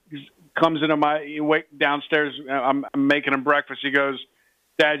son comes into downstairs. I'm making him breakfast. He goes,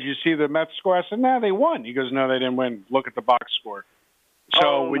 Dad, you see the Mets score? I said, no, they won. He goes, no, they didn't win. Look at the box score.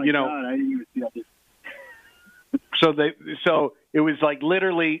 So God, I didn't even see that. So it was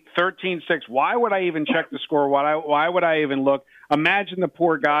literally 13-6. Why would I even check the score? Why would I even look? Imagine the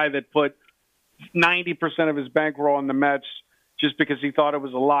poor guy that put 90% of his bankroll on the Mets just because he thought it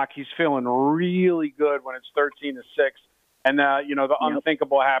was a lock. He's feeling really good when it's 13-6, and the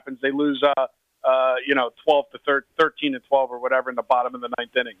unthinkable happens. They lose 13-12 or whatever in the bottom of the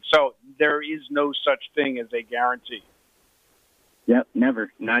ninth inning. So there is no such thing as a guarantee. Yep,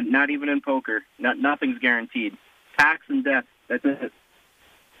 never. Not even in poker. Nothing's guaranteed. Tax and death. That's it.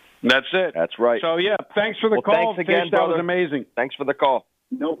 That's it. That's right. So yeah, thanks for the call. Thanks again, Fish, brother. That was amazing. Thanks for the call.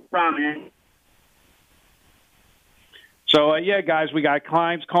 No problem, man. So, guys, we got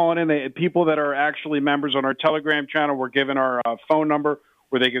clients calling in. People that are actually members on our Telegram channel, we're given our phone number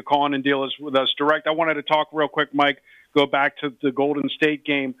where they could call in and deal with us direct. I wanted to talk real quick, Mike, go back to the Golden State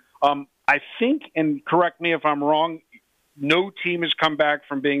game. I think, and correct me if I'm wrong, no team has come back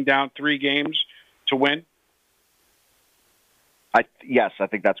from being down 3 games to win. Yes, I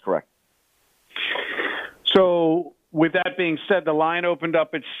think that's correct. So, with that being said, the line opened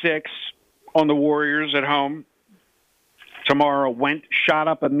up at 6 on the Warriors at home. Tomorrow shot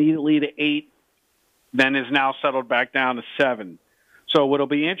up immediately to 8, then is now settled back down to 7. So what'll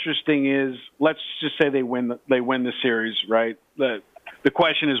be interesting is, let's just say they win the series, right? The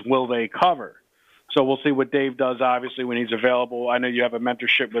question is, will they cover? So we'll see what Dave does, obviously, when he's available. I know you have a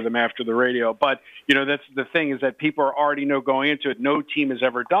mentorship with him after the radio, but that's the thing, is that people are already know going into it. No team has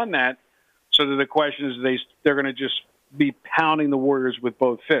ever done that. So the question is, they're going to just be pounding the Warriors with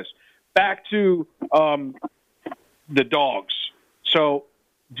both fists. Back to the Dogs. So,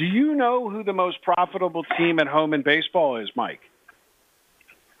 do you know who the most profitable team at home in baseball is, Mike?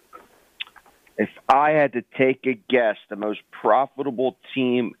 If I had to take a guess, the most profitable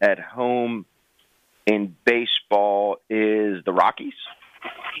team at home in baseball is the Rockies?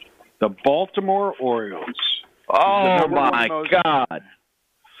 The Baltimore Orioles. Oh, my God.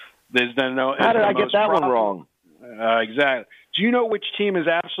 How did I get that one wrong? Exactly. Do you know which team is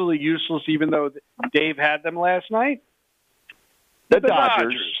absolutely useless, even though Dave had them last night? The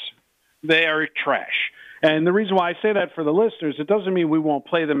Dodgers. They are trash. And the reason why I say that for the listeners, it doesn't mean we won't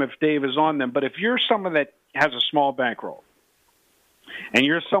play them if Dave is on them. But if you're someone that has a small bankroll and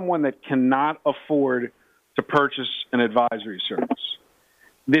you're someone that cannot afford to purchase an advisory service,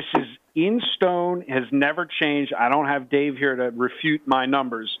 this is in stone, has never changed. I don't have Dave here to refute my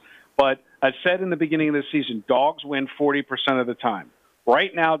numbers. But I said in the beginning of the season, dogs win 40% of the time.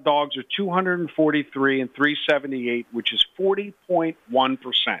 Right now, dogs are 243 and 378, which is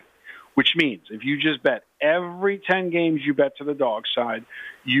 40.1%, which means if you just bet every 10 games you bet to the dog side,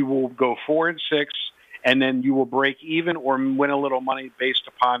 you will go 4-6, and then you will break even or win a little money based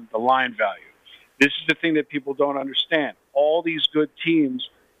upon the line value. This is the thing that people don't understand. All these good teams,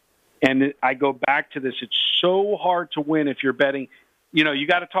 and I go back to this, it's so hard to win if you're betting. You know, you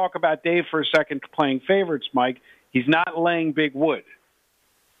got to talk about Dave for a second playing favorites, Mike. He's not laying big wood.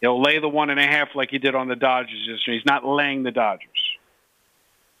 He'll lay the 1.5 like he did on the Dodgers yesterday. He's not laying the Dodgers.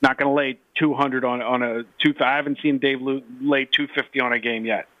 Not going to lay 200 on a two. I haven't seen Dave lay 250 on a game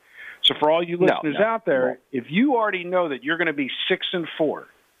yet. So for all you listeners out there, if you already know that you're going to be 6-4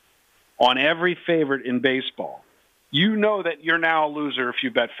 on every favorite in baseball, you know that you're now a loser if you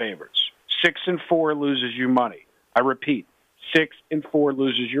bet favorites. 6-4 loses you money. I repeat, 6-4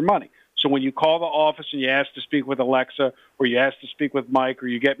 loses your money. So when you call the office and you ask to speak with Alexa or you ask to speak with Mike or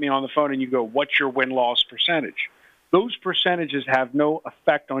you get me on the phone and you go, what's your win-loss percentage? Those percentages have no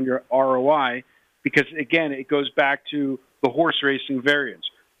effect on your ROI because, again, it goes back to the horse racing variance.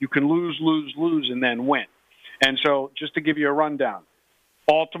 You can lose, and then win. And so just to give you a rundown,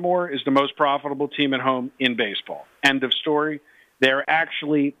 Baltimore is the most profitable team at home in baseball. End of story. They're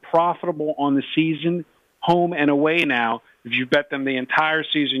actually profitable on the season, home and away now. If you bet them the entire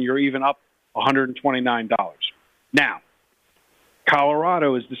season, you're even up $129. Now,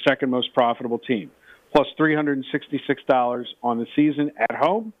 Colorado is the second most profitable team, plus $366 on the season at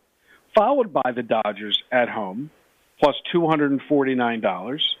home, followed by the Dodgers at home, plus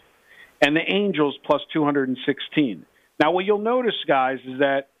 $249, and the Angels plus $216. Now, what you'll notice, guys, is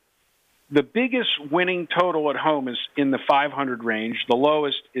that the biggest winning total at home is in the 500 range. The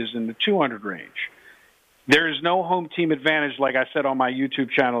lowest is in the 200 range. There is no home team advantage, like I said on my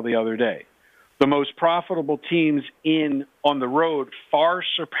YouTube channel the other day. The most profitable teams on the road far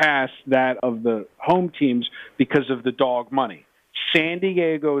surpass that of the home teams because of the dog money. San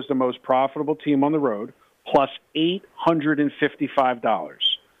Diego is the most profitable team on the road, plus $855,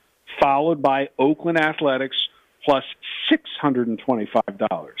 followed by Oakland Athletics, plus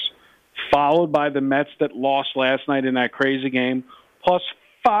 $625, followed by the Mets that lost last night in that crazy game, plus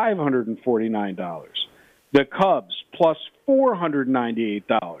 $549. The Cubs, plus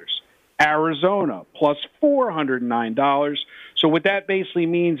 $498. Arizona, plus $409. So what that basically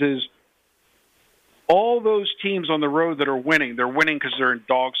means is all those teams on the road that are winning, they're winning because they're in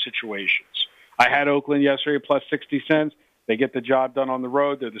dog situations. I had Oakland yesterday, plus 60 cents. They get the job done on the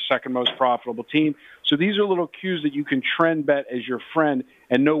road. They're the second most profitable team. So these are little cues that you can trend bet as your friend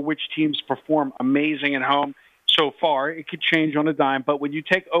and know which teams perform amazing at home. So far, it could change on a dime. But when you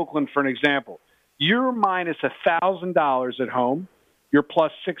take Oakland for an example, you're minus $1,000 at home. You're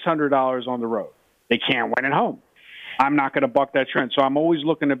plus $600 on the road. They can't win at home. I'm not going to buck that trend. So I'm always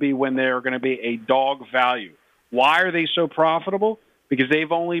looking to be when they're going to be a dog value. Why are they so profitable? Because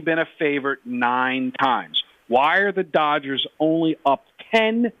they've only been a favorite 9 times. Why are the Dodgers only up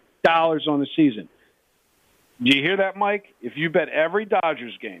 $10 on the season? Do you hear that, Mike? If you bet every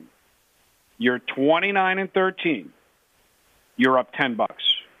Dodgers game, you're 29-13. You're up $10.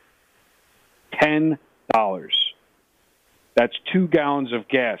 $10. That's 2 gallons of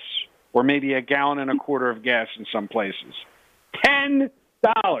gas, or maybe 1.25 gallons of gas in some places. $10,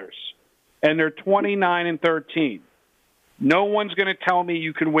 and they're 29-13. No one's going to tell me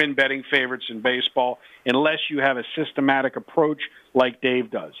you can win betting favorites in baseball unless you have a systematic approach like Dave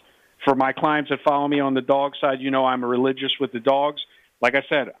does. For my clients that follow me on the dog side, you know I'm religious with the dogs. Like I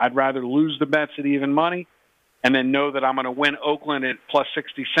said, I'd rather lose the bets at even money and then know that I'm going to win Oakland at plus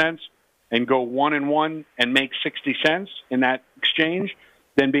 60 cents and go 1-1 and make 60 cents in that exchange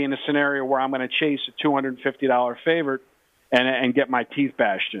than be in a scenario where I'm going to chase a $250 favorite and get my teeth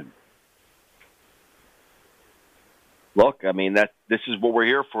bashed in. Look, I mean, this is what we're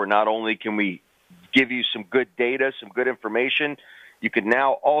here for. Not only can we give you some good data, some good information, you can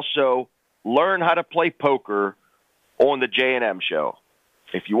now also learn how to play poker on the J&M show.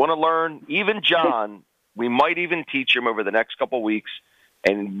 If you want to learn, even John, we might even teach him over the next couple of weeks,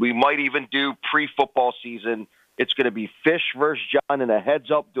 and we might even do pre-football season. It's going to be Fish versus John in a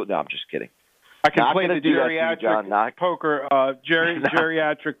heads-up. No, I'm just kidding. I can play the geriatric poker,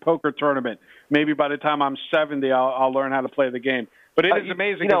 geriatric poker tournament. Maybe by the time I'm 70, I'll learn how to play the game. But it is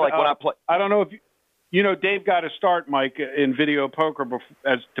amazing. Like when I play, I don't know if Dave got to start, Mike, in video poker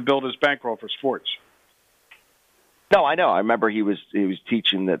to build his bankroll for sports. No, I know. I remember he was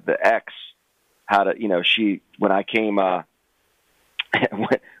teaching the ex how to. When I came.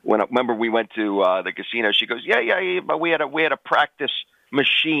 Remember we went to the casino. She goes, yeah, but we had a practice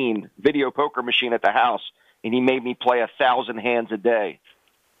machine, video poker machine at the house, and he made me play 1,000 hands a day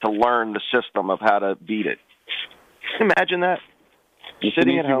to learn the system of how to beat it. Imagine that. It's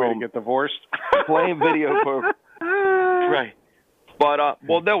sitting an easy at home, way to get divorced, playing video poker. Right. But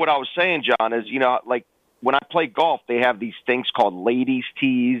what I was saying, John, is like when I play golf, they have these things called ladies'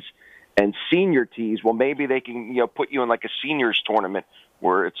 tees and senior tees. Well, maybe they can put you in like a seniors tournament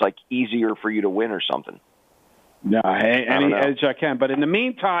where it's like easier for you to win or something. No, any edge I can. But in the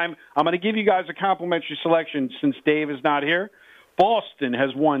meantime, I'm going to give you guys a complimentary selection since Dave is not here. Boston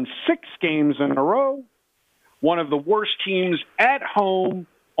has won 6 games in a row. One of the worst teams at home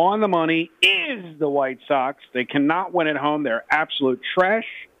on the money is the White Sox. They cannot win at home. They're absolute trash.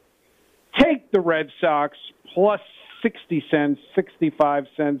 Take the Red Sox plus 60 cents, 65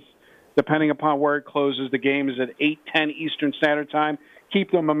 cents, depending upon where it closes. The game is at 8:10 Eastern Standard Time.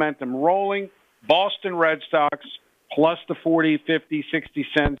 Keep the momentum rolling. Boston Red Sox plus the 40, 50, 60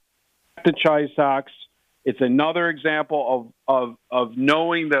 cents. The Chi Sox. It's another example of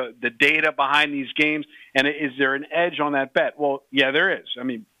knowing the data behind these games. And is there an edge on that bet? Well, yeah, there is. I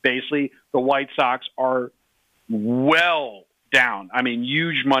mean, basically, the White Sox are well down. I mean,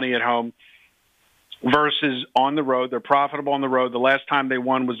 huge money at home versus on the road. They're profitable on the road. The last time they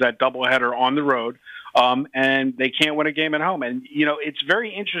won was that doubleheader on the road. And they can't win a game at home. And, it's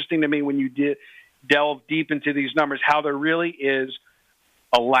very interesting to me when you delve deep into these numbers, how there really is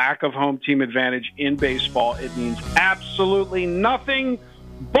a lack of home team advantage in baseball. It means absolutely nothing.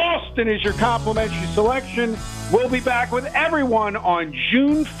 Boston is your complimentary selection. We'll be back with everyone on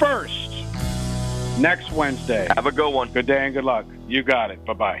June 1st, next Wednesday. Have a good one. Good day and good luck. You got it.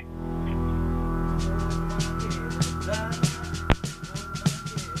 Bye-bye.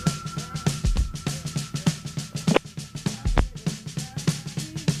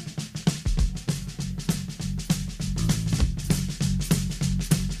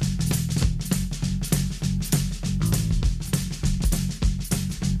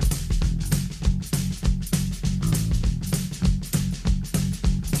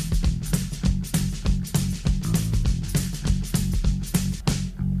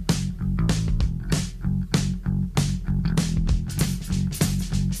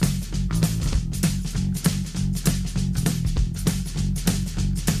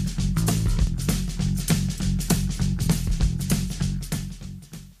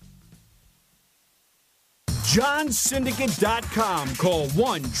 JohnSyndicate.com. Call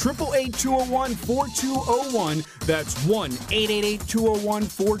 1-888-201-4201. That's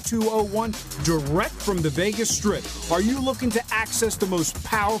 1-888-201-4201. Direct from the Vegas Strip. Are you looking to access the most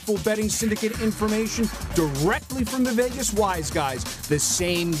powerful betting syndicate information directly from the Vegas Wise Guys? The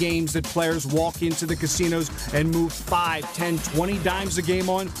same games that players walk into the casinos and move 5, 10, 20 dimes a game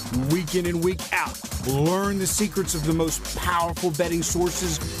on week in and week out. Learn the secrets of the most powerful betting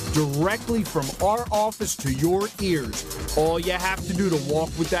sources directly from our office to your ears. All you have to do to walk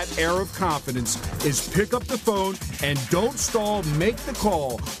with that air of confidence is pick up the phone and don't stall. Make the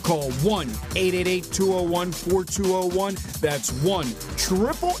call. Call 1-888-201-4201. That's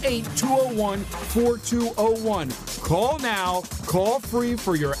 1-888-201-4201. Call now. Call free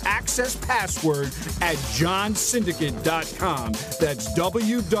for your access password at johnsyndicate.com. That's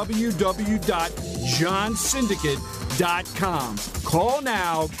www.johnsyndicate.com. Call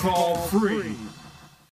now. Call free.